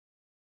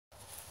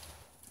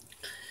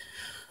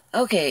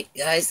Okay,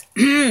 guys,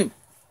 I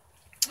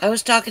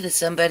was talking to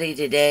somebody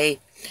today,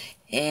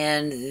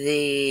 and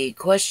the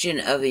question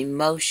of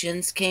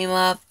emotions came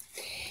up,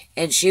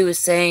 and she was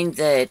saying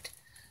that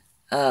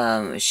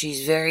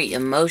she's very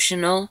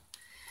emotional,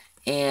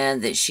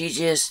 and that she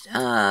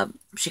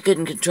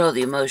couldn't control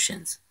the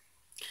emotions.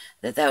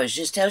 That was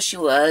just how she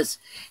was,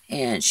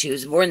 and she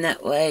was born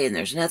that way, and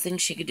there's nothing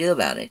she could do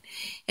about it.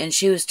 And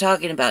she was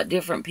talking about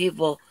different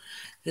people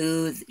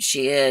who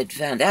she had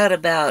found out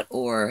about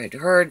or had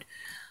heard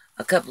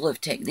a couple of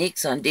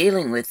techniques on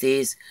dealing with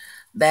these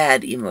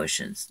bad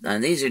emotions. Now,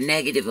 these are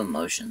negative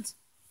emotions.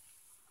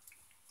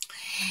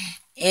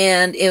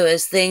 And it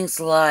was things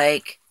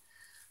like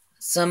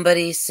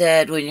somebody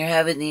said, when you're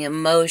having the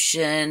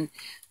emotion,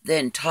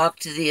 then talk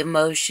to the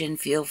emotion,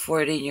 feel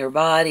for it in your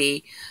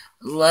body,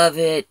 love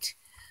it,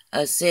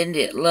 send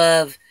it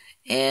love,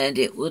 and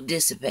it will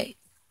dissipate.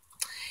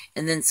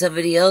 And then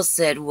somebody else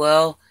said,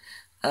 well,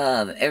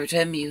 every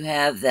time you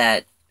have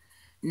that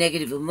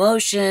negative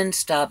emotion,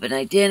 stop and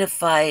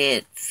identify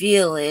it,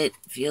 feel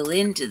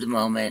into the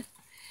moment,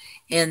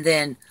 and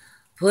then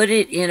put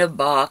it in a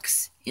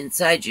box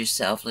inside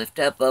yourself. Lift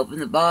up, open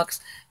the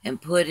box,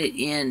 and put it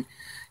in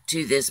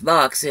to this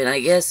box. And I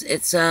guess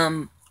it's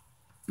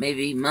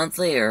maybe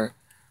monthly or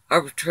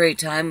arbitrary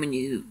time when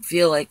you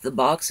feel like the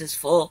box is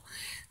full,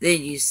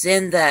 then you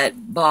send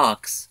that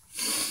box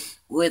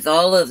with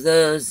all of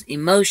those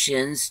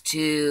emotions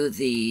to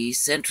the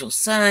central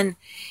sun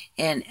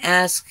and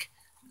ask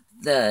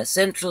the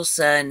central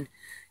sun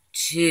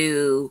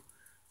to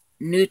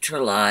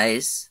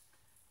neutralize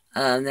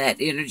that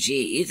energy,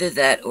 either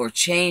that or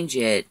change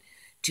it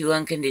to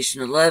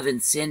unconditional love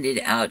and send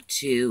it out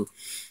to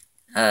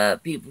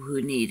people who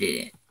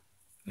needed it,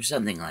 or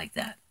something like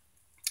that.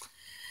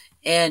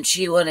 And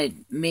she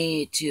wanted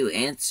me to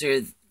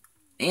answer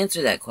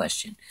that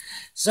question.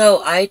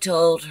 So I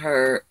told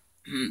her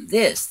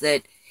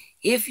that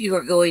if you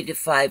are going to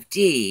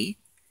 5D,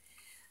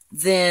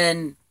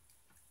 then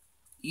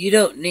you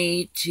don't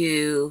need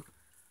to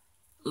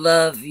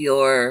love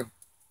your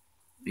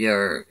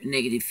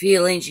negative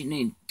feelings.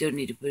 You don't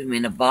need to put them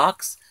in a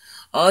box.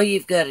 All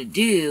you've got to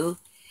do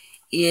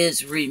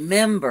is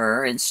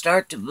remember and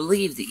start to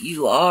believe that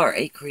you are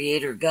a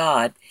creator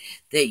God,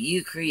 that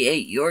you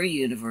create your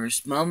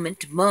universe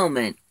moment to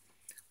moment.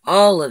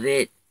 All of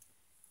it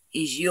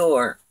is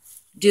your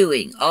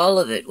doing. All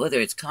of it, whether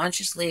it's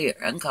consciously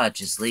or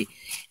unconsciously,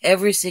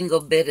 every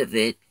single bit of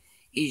it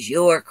is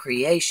your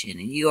creation,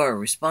 and you are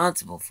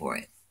responsible for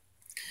it.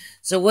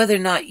 So whether or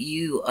not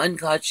you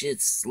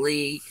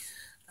unconsciously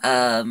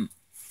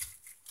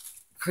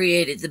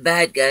created the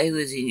bad guy who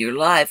is in your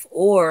life,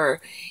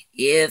 or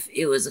if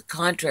it was a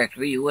contract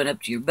where you went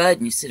up to your bud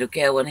and you said,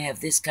 okay, I want to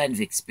have this kind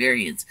of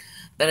experience,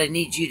 but I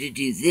need you to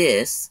do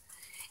this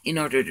in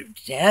order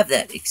to have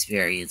that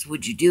experience,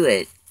 would you do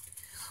it?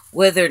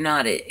 Whether or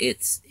not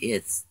it's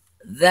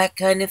that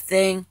kind of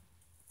thing,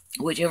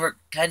 whichever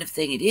kind of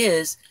thing it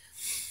is,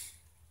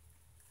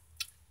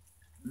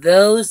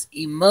 those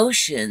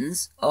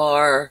emotions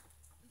are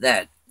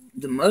the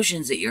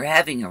emotions that you're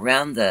having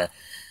around the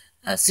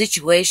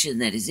situation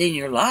that is in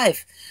your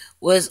life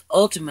was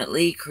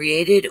ultimately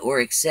created or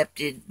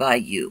accepted by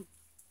you.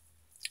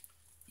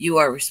 You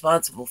are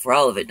responsible for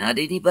all of it, not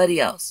anybody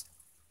else,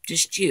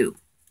 just you.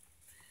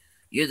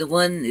 You're the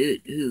one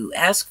who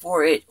asked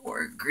for it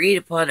or agreed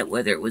upon it,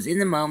 whether it was in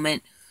the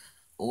moment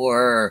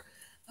or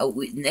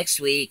next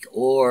week,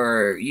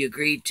 or you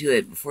agreed to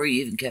it before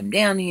you even come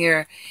down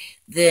here,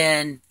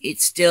 then it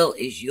still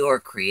is your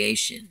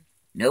creation.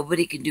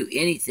 Nobody can do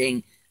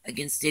anything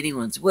against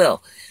anyone's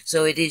will.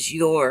 So it is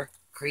your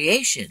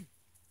creation.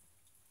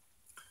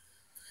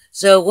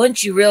 So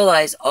once you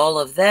realize all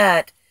of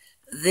that,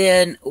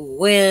 then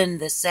when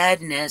the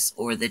sadness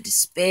or the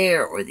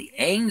despair or the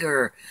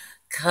anger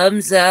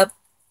comes up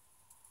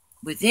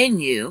within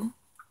you,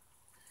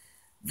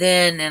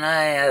 then, and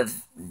I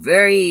have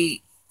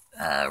very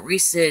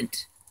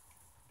recent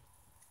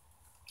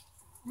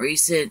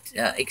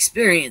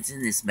experience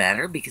in this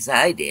matter because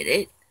I did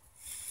it.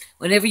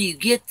 Whenever you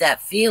get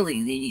that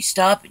feeling, then you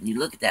stop and you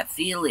look at that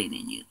feeling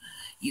and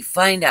you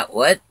find out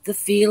what the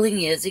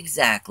feeling is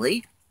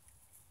exactly,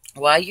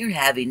 why you're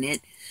having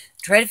it.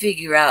 Try to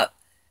figure out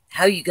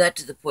how you got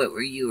to the point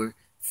where you were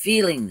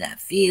feeling that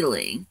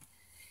feeling,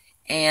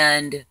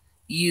 and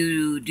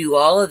you do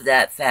all of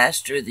that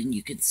faster than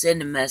you can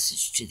send a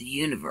message to the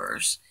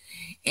universe,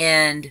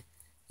 and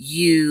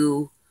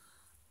you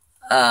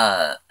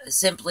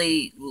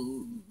simply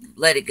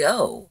let it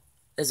go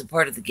as a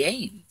part of the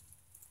game.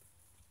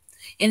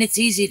 And it's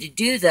easy to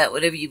do that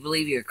whenever you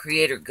believe you're a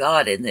creator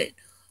God and that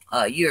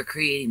you're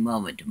creating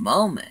moment to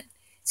moment.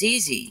 It's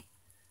easy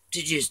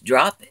to just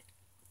drop it.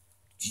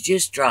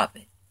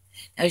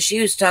 Now,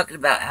 she was talking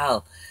about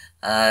how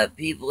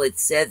people had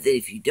said that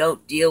if you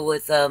don't deal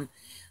with them,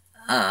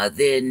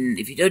 then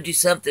if you don't do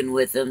something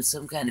with them,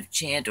 some kind of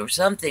chant or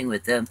something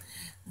with them,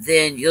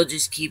 then you'll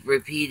just keep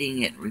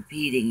repeating it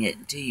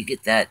until you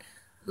get that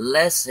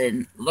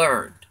lesson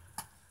learned.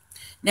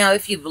 Now,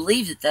 if you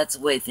believe that that's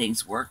the way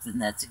things work, then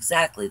that's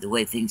exactly the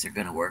way things are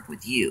going to work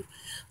with you.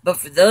 But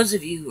for those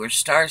of you who are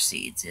star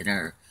seeds and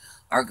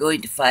are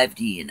going to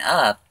 5D and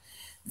up,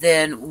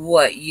 then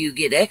what you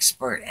get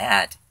expert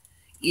at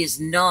is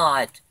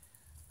not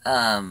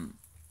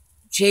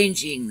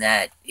changing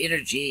that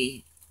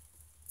energy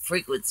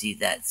frequency,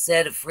 that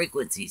set of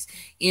frequencies,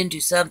 into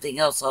something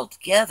else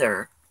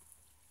altogether,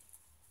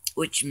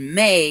 which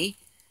may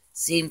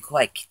seem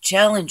quite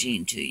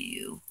challenging to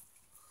you.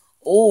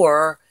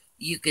 Or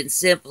you can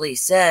simply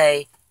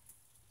say,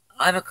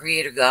 I'm a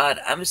creator God,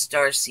 I'm a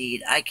star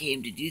seed, I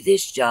came to do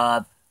this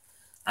job.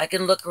 I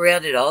can look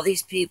around at all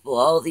these people,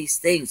 all these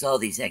things, all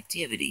these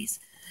activities,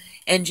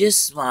 and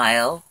just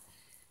smile,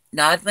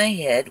 nod my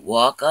head,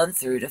 walk on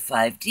through to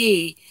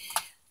 5D,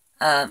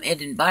 and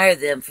admire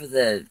them for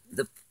the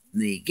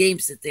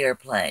games that they are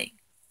playing.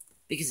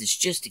 Because it's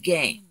just a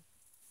game.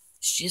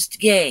 It's just a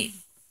game.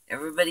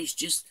 Everybody's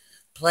just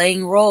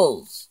playing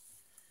roles.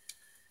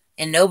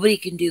 And nobody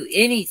can do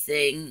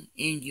anything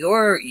in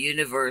your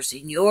universe,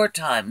 in your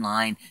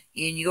timeline,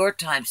 in your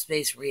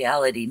time-space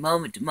reality,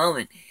 moment to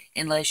moment,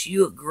 unless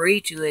you agree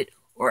to it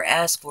or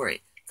ask for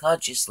it,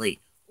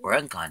 consciously or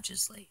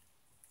unconsciously.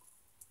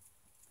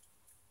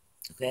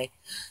 Okay?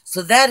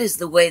 So that is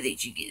the way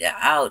that you get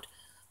out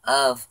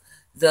of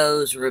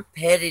those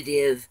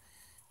repetitive,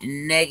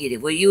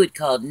 negative, what you would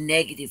call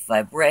negative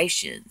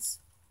vibrations.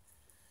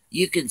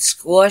 You can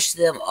squash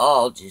them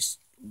all just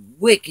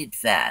wicked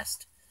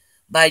fast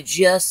by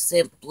just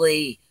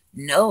simply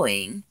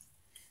knowing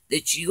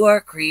that you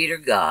are Creator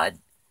God,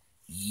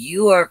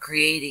 you are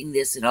creating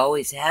this and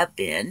always have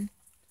been,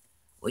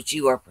 what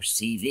you are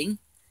perceiving,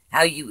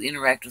 how you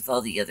interact with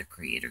all the other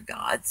Creator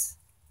Gods.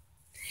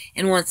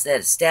 And once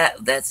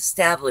that's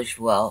established,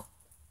 well,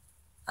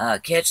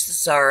 catch the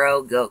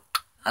sorrow, go,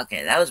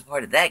 okay, that was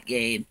part of that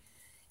game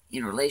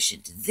in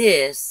relation to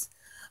this,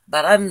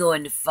 but I'm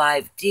going to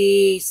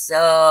 5D,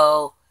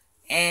 so,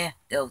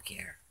 don't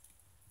care.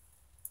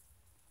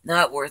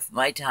 Not worth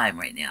my time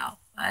right now.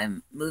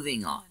 I'm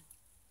moving on.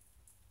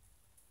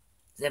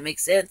 Does that make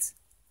sense?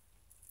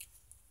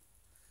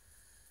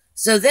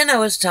 So then I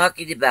was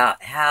talking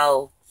about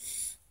how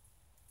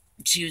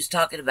she was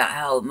talking about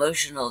how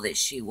emotional that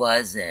she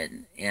was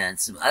and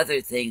some other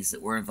things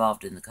that were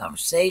involved in the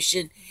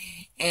conversation.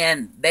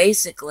 And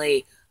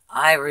basically,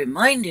 I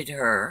reminded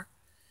her,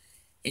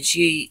 and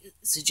she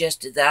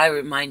suggested that I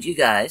remind you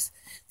guys,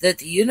 that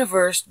the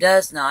universe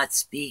does not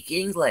speak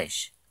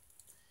English.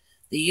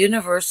 The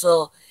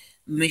universal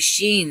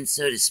machine,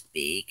 so to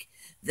speak,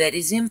 that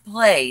is in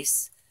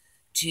place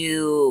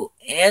to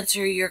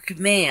answer your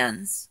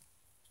commands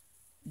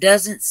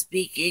doesn't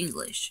speak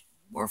English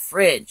or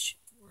French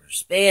or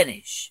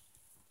Spanish.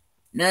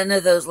 None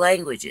of those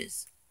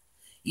languages.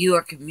 You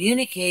are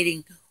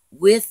communicating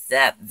with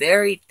that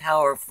very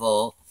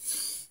powerful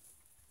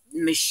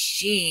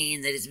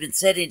machine that has been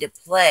set into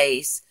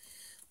place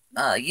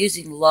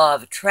using the law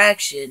of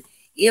attraction.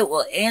 It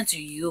will answer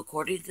you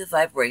according to the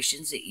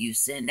vibrations that you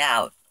send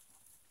out.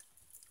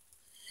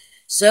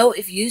 So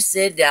if you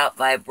send out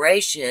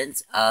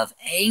vibrations of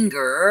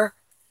anger,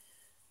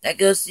 that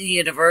goes to the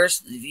universe.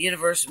 The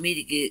universe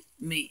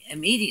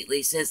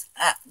immediately says,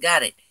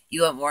 got it.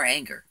 You have more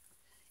anger.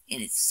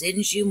 And it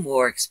sends you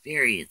more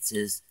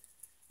experiences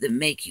that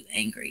make you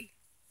angry.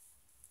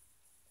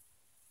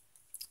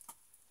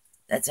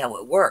 That's how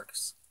it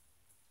works.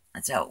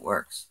 That's how it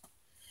works.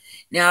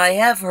 Now, I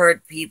have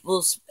heard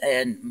people,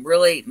 and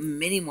really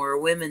many more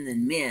women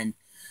than men,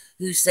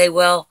 who say,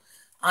 well,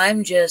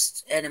 I'm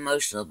just an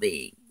emotional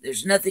being.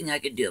 There's nothing I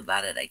can do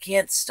about it. I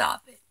can't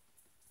stop it.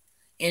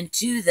 And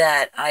to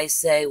that, I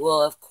say,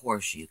 well, of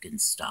course you can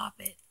stop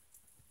it.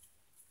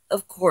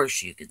 Of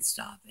course you can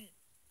stop it.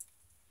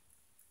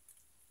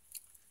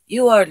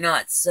 You are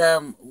not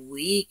some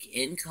weak,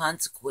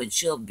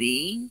 inconsequential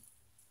being.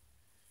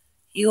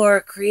 You are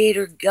a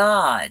creator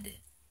God.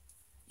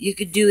 You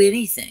could do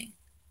anything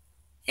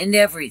and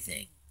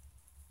everything.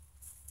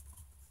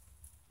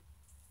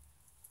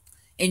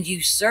 And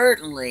you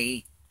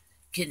certainly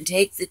can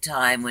take the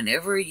time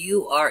whenever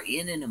you are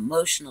in an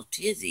emotional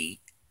tizzy.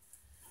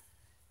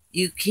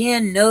 You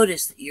can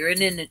notice that you're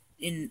in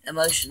an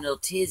emotional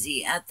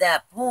tizzy. At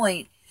that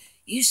point,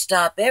 you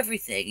stop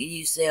everything and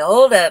you say,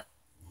 hold up.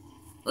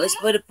 Let's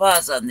put a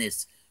pause on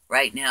this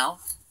right now.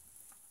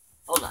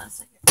 Hold on a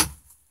second.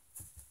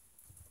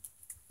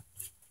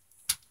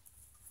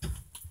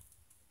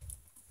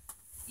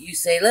 You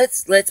say,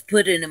 let's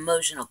put an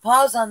emotional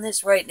pause on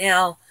this right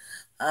now.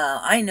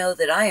 I know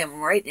that I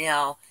am right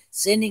now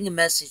sending a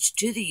message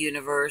to the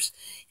universe.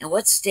 And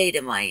what state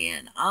am I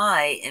in?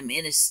 I am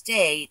in a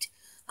state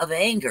of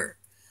anger.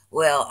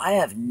 Well, I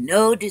have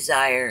no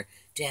desire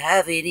to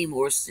have any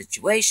more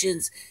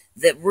situations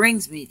that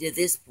brings me to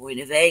this point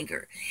of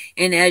anger.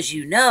 And as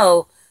you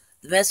know,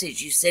 the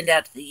message you send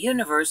out to the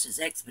universe is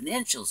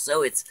exponential.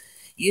 So it's,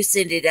 you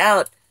send it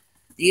out,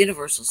 the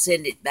universe will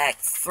send it back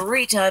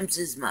 3 times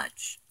as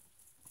much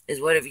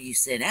as whatever you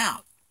sent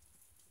out.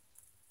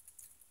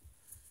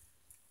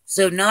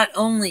 So not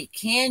only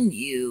can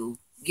you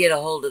get a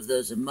hold of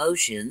those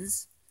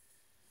emotions,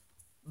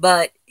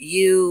 but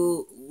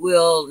you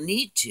will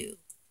need to.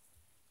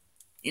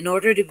 In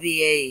order to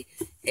be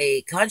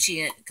a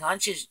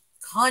conscious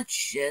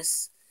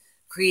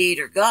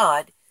creator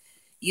God,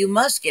 you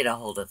must get a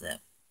hold of them.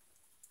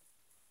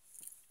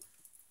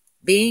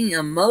 Being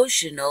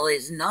emotional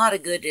is not a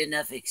good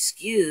enough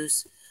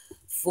excuse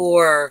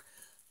for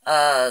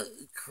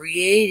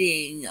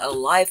creating a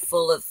life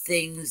full of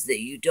things that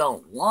you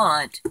don't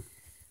want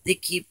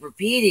that keep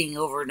repeating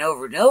over and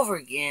over and over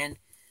again,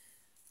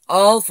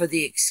 all for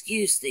the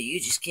excuse that you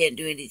just can't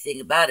do anything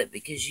about it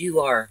because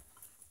you're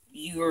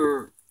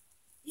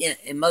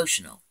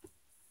emotional.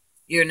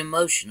 You're an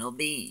emotional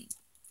being.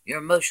 You're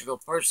an emotional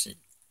person.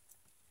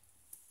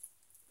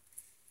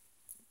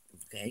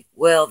 Okay,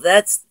 well,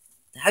 that's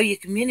how you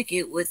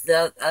communicate with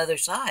the other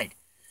side.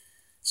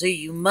 So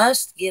you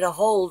must get a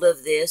hold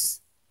of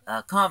this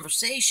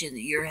conversation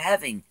that you're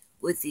having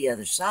with the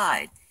other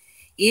side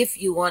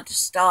if you want to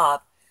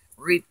stop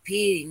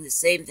repeating the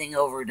same thing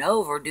over and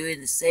over, doing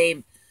the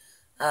same,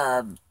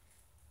 getting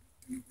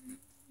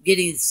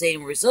the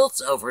same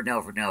results over and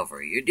over and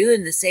over. You're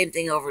doing the same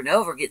thing over and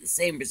over, getting the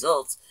same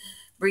results,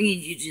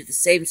 bringing you to the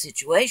same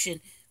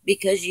situation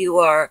because you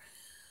are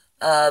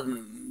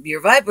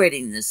you're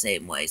vibrating the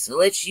same way. So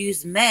let's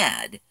use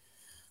mad.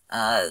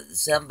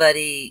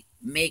 Somebody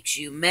makes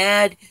you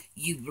mad,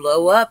 you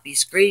blow up, you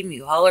scream,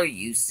 you holler,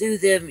 you sue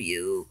them,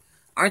 you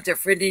aren't their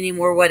friend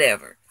anymore,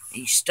 whatever.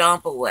 You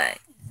stomp away.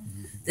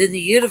 Then the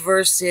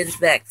universe sends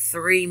back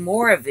 3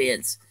 more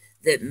events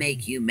that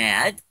make you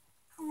mad.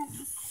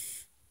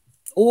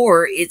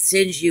 Or it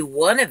sends you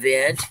one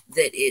event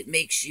that it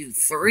makes you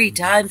 3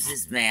 times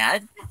as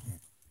mad.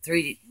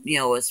 3,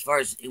 as far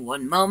as in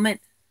one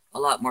moment, a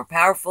lot more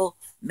powerful.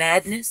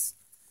 Madness.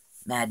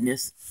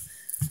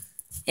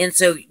 And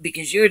so,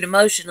 because you're an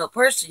emotional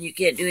person, you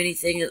can't do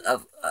anything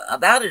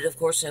about it, of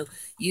course, so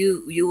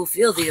you will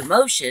feel the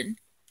emotion.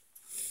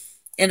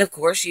 And, of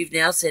course, you've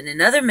now sent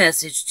another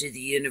message to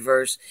the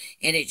universe,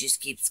 and it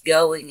just keeps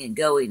going and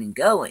going and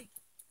going.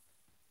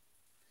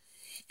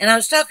 And I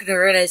was talking to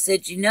her, and I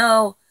said,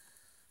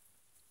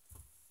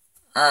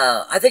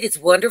 I think it's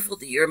wonderful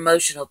that you're an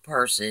emotional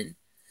person,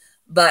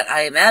 but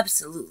I am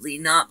absolutely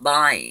not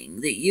buying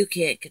that you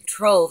can't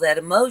control that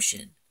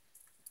emotion.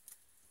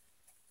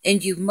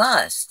 And you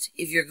must,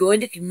 if you're going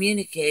to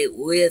communicate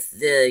with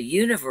the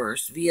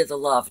universe via the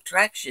law of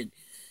attraction,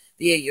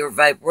 via your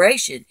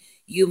vibration,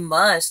 you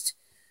must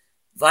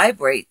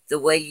vibrate the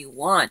way you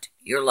want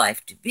your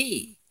life to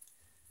be.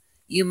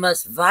 You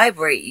must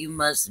vibrate, you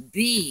must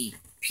be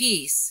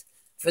peace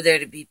for there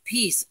to be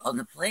peace on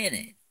the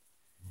planet.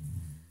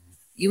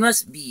 You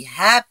must be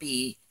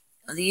happy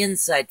on the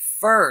inside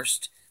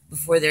first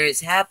before there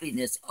is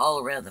happiness all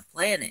around the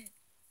planet.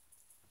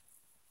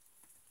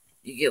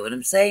 You get what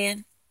I'm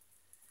saying?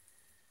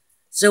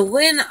 So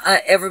when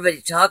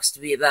everybody talks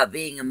to me about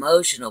being an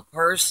emotional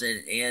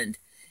person and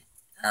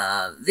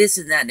this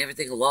and that and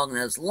everything along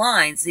those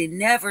lines, they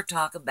never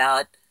talk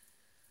about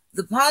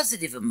the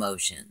positive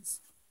emotions.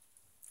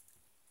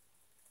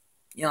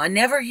 I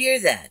never hear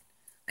that.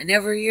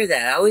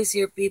 I always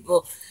hear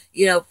people,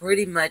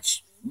 pretty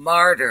much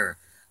martyr.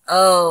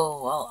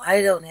 Oh, well,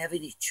 I don't have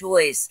any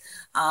choice.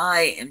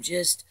 I am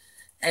just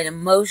an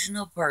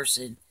emotional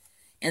person,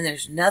 and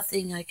there's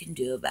nothing I can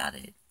do about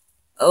it.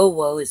 Oh,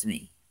 woe is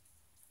me.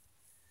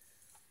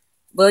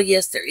 Well,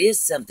 yes, there is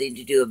something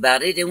to do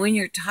about it, and when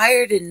you're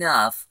tired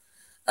enough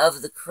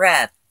of the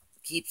crap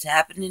keeps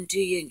happening to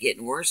you and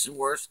getting worse and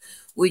worse,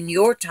 when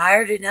you're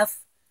tired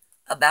enough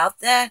about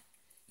that,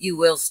 you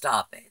will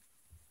stop it.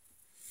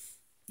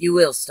 You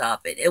will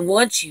stop it. And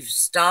once you've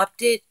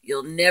stopped it,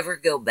 you'll never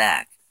go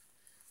back.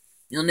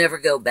 You'll never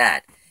go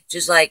back.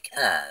 Just like,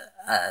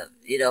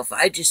 if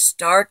I just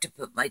start to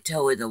put my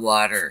toe in the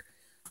water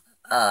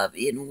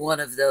in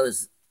one of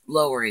those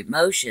lower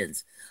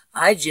emotions,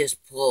 I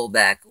just pull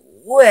back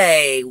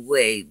way,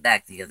 way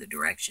back the other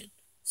direction,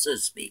 so to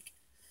speak.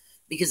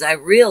 Because I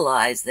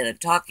realize that I'm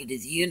talking to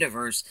the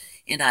universe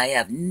and I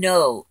have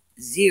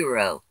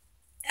zero,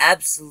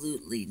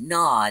 absolutely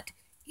not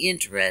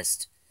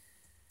interest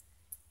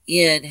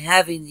in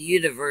having the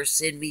universe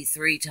send me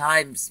 3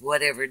 times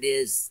whatever it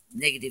is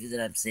negative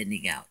that I'm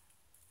sending out.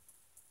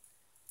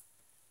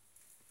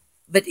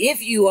 But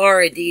if you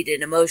are indeed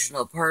an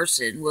emotional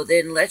person, well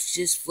then let's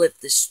just flip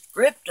the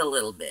script a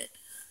little bit.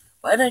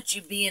 Why don't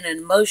you be an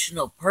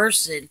emotional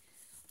person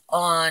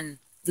on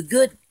the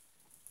good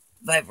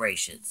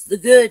vibrations, the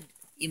good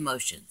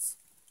emotions?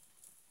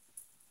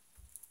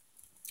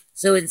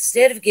 So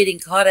instead of getting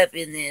caught up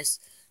in this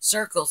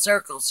circle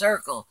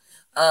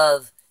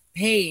of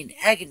pain,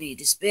 agony,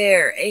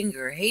 despair,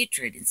 anger,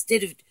 hatred,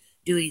 instead of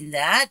doing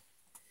that,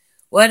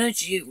 why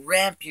don't you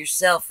ramp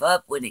yourself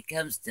up when it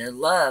comes to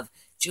love,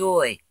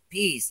 joy,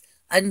 peace,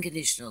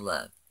 unconditional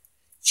love,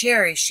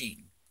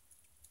 cherishing?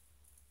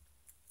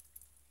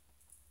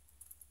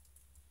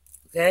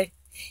 Okay?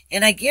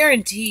 And I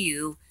guarantee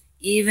you,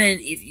 even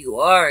if you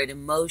are an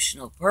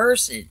emotional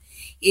person,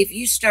 if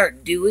you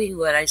start doing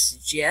what I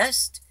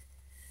suggest,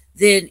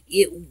 then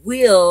it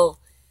will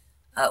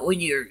when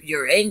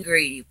you're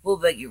angry, you pull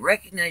back, you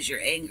recognize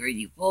you're angry,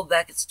 you pull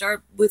back and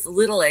start with the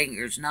little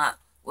angers, not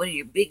one of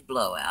your big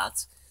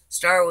blowouts.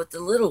 Start with the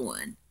little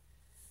one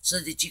so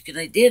that you can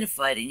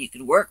identify it and you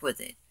can work with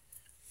it.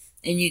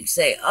 And you can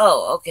say,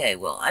 oh, okay,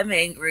 well, I'm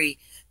angry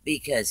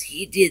because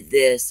he did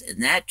this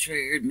and that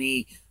triggered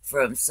me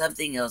from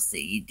something else that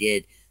he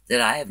did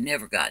that I have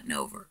never gotten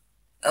over.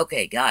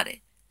 Okay, got it.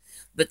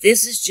 But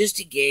this is just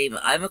a game.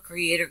 I'm a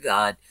creator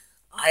God.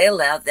 I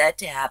allowed that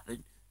to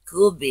happen.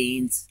 Cool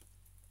beans.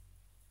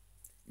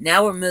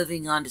 Now we're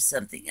moving on to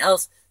something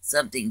else,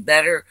 something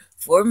better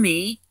for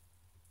me.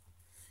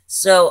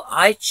 So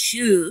I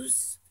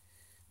choose,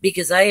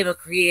 because I am a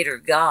creator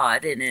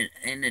God and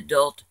an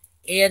adult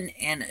human,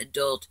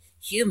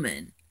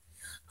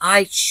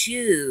 I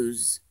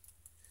choose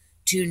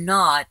to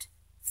not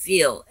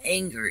feel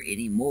anger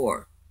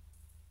anymore.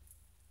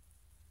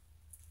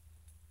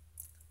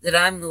 That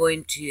I'm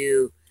going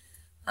to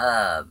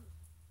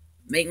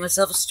make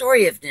myself a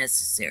story if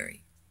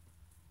necessary.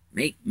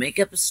 Make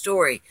up a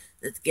story.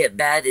 That Get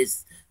Bad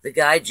is the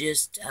guy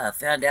just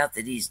found out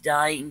that he's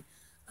dying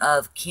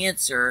of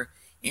cancer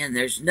and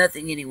there's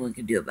nothing anyone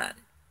can do about it.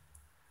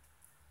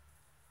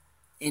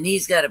 And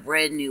he's got a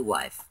brand new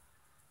wife.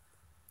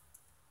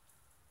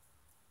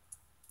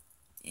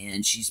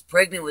 And she's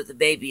pregnant with a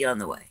baby on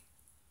the way.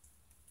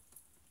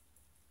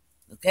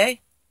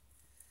 Okay?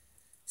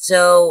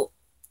 So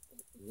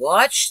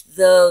watch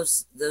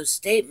those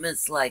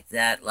statements like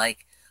that,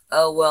 like,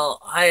 oh,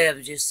 well, I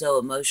am just so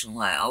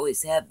emotional. I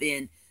always have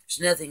been.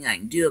 There's nothing I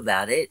can do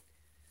about it.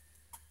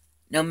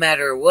 No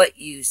matter what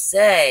you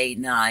say,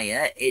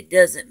 Naya, it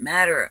doesn't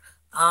matter.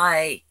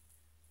 I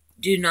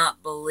do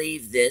not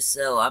believe this,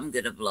 so I'm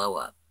going to blow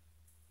up.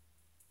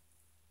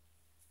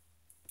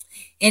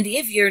 And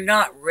if you're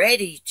not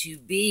ready to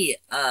be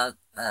a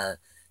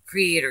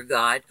creator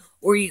God,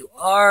 or you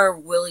are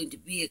willing to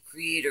be a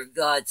creator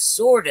God,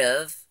 sort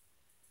of,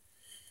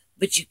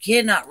 but you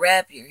cannot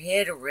wrap your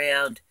head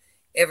around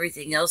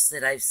everything else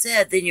that I've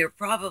said, then you're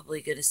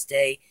probably going to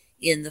stay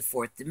in the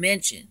fourth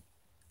dimension.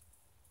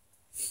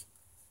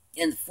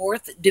 And the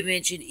fourth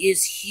dimension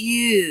is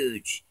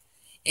huge.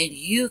 And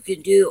you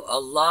can do a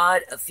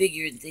lot of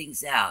figuring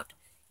things out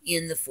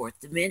in the fourth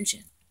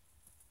dimension.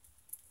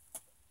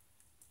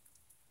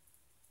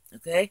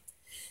 Okay?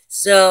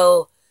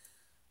 So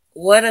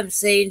what I'm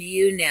saying to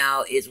you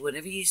now is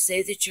whenever you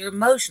say that you're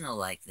emotional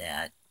like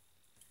that,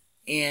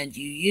 and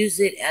you use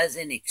it as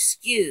an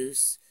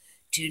excuse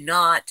to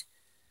not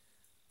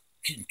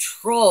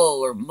control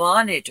or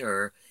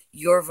monitor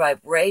your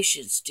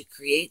vibrations to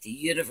create the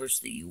universe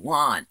that you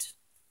want.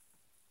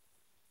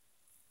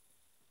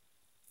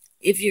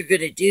 If you're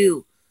going to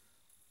do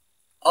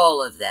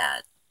all of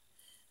that,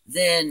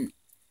 then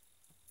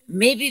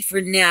maybe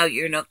for now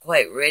you're not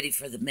quite ready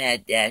for the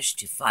mad dash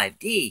to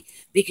 5D,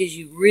 because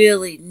you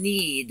really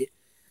need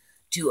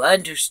to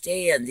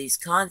understand these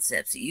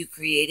concepts that you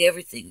create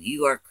everything.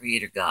 You are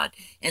creator God,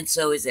 and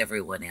so is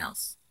everyone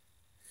else.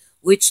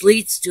 Which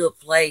leads to a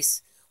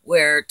place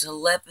where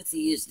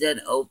telepathy is done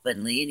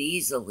openly and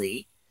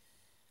easily,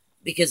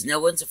 because no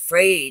one's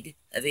afraid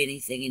of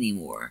anything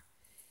anymore.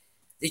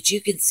 That you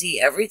can see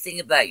everything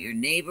about your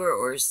neighbor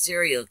or a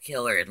serial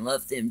killer and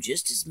love them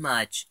just as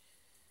much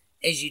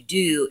as you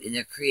do in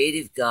their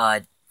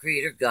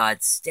creator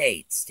God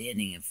state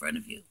standing in front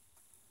of you.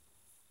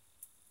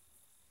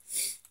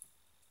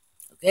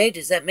 Okay,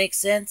 does that make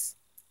sense?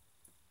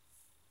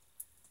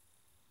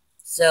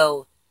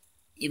 So,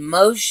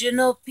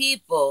 emotional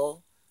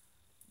people,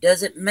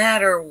 doesn't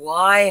matter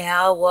why,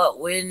 how, what,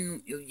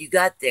 when you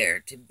got there,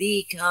 to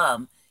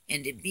become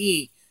and to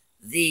be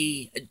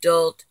the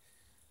adult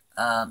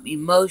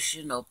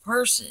emotional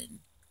person.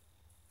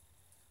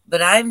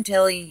 But I'm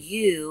telling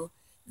you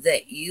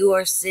that you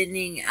are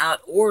sending out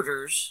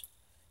orders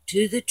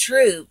to the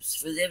troops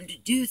for them to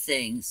do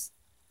things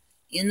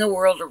in the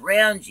world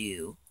around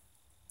you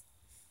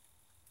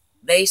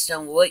based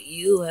on what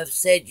you have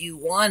said you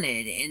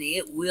wanted, and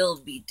it will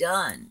be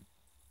done.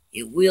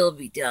 It will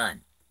be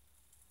done.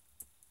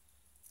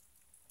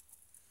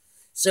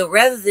 So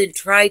rather than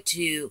try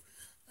to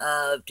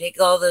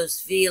take all those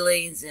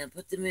feelings and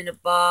put them in a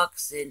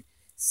box and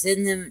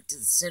send them to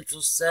the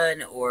central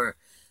sun, or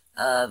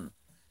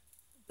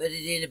put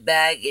it in a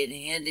bag and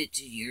hand it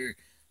to your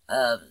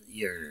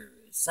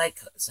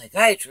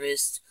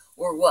psychiatrist,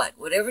 or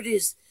whatever it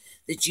is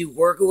that you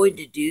were going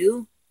to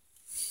do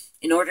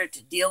in order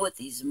to deal with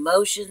these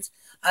emotions,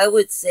 I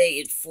would say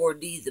in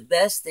 4D the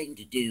best thing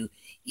to do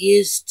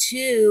is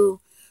to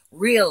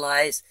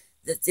realize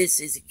that this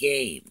is a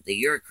game, that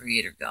you're a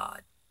creator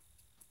God.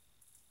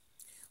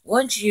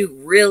 Once you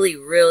really,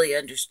 really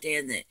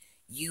understand that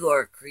you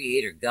are a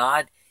creator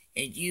God,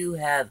 and you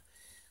have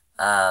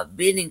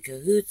been in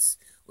cahoots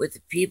with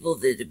the people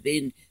that have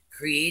been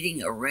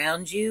creating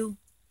around you,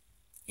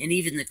 and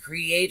even the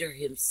creator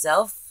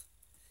himself,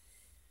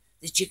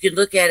 that you can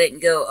look at it and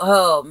go,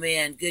 oh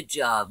man, good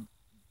job.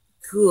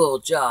 Cool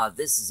job.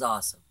 This is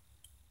awesome.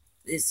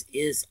 This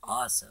is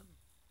awesome.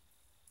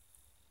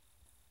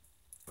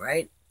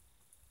 Right?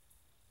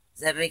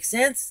 Does that make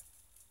sense?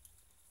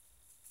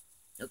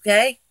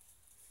 Okay?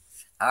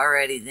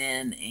 Alrighty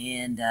then,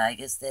 and I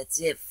guess that's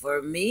it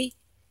for me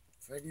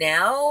for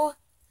now.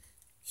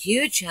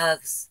 Huge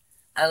hugs.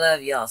 I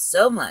love y'all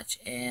so much,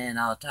 and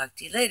I'll talk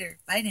to you later.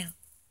 Bye now.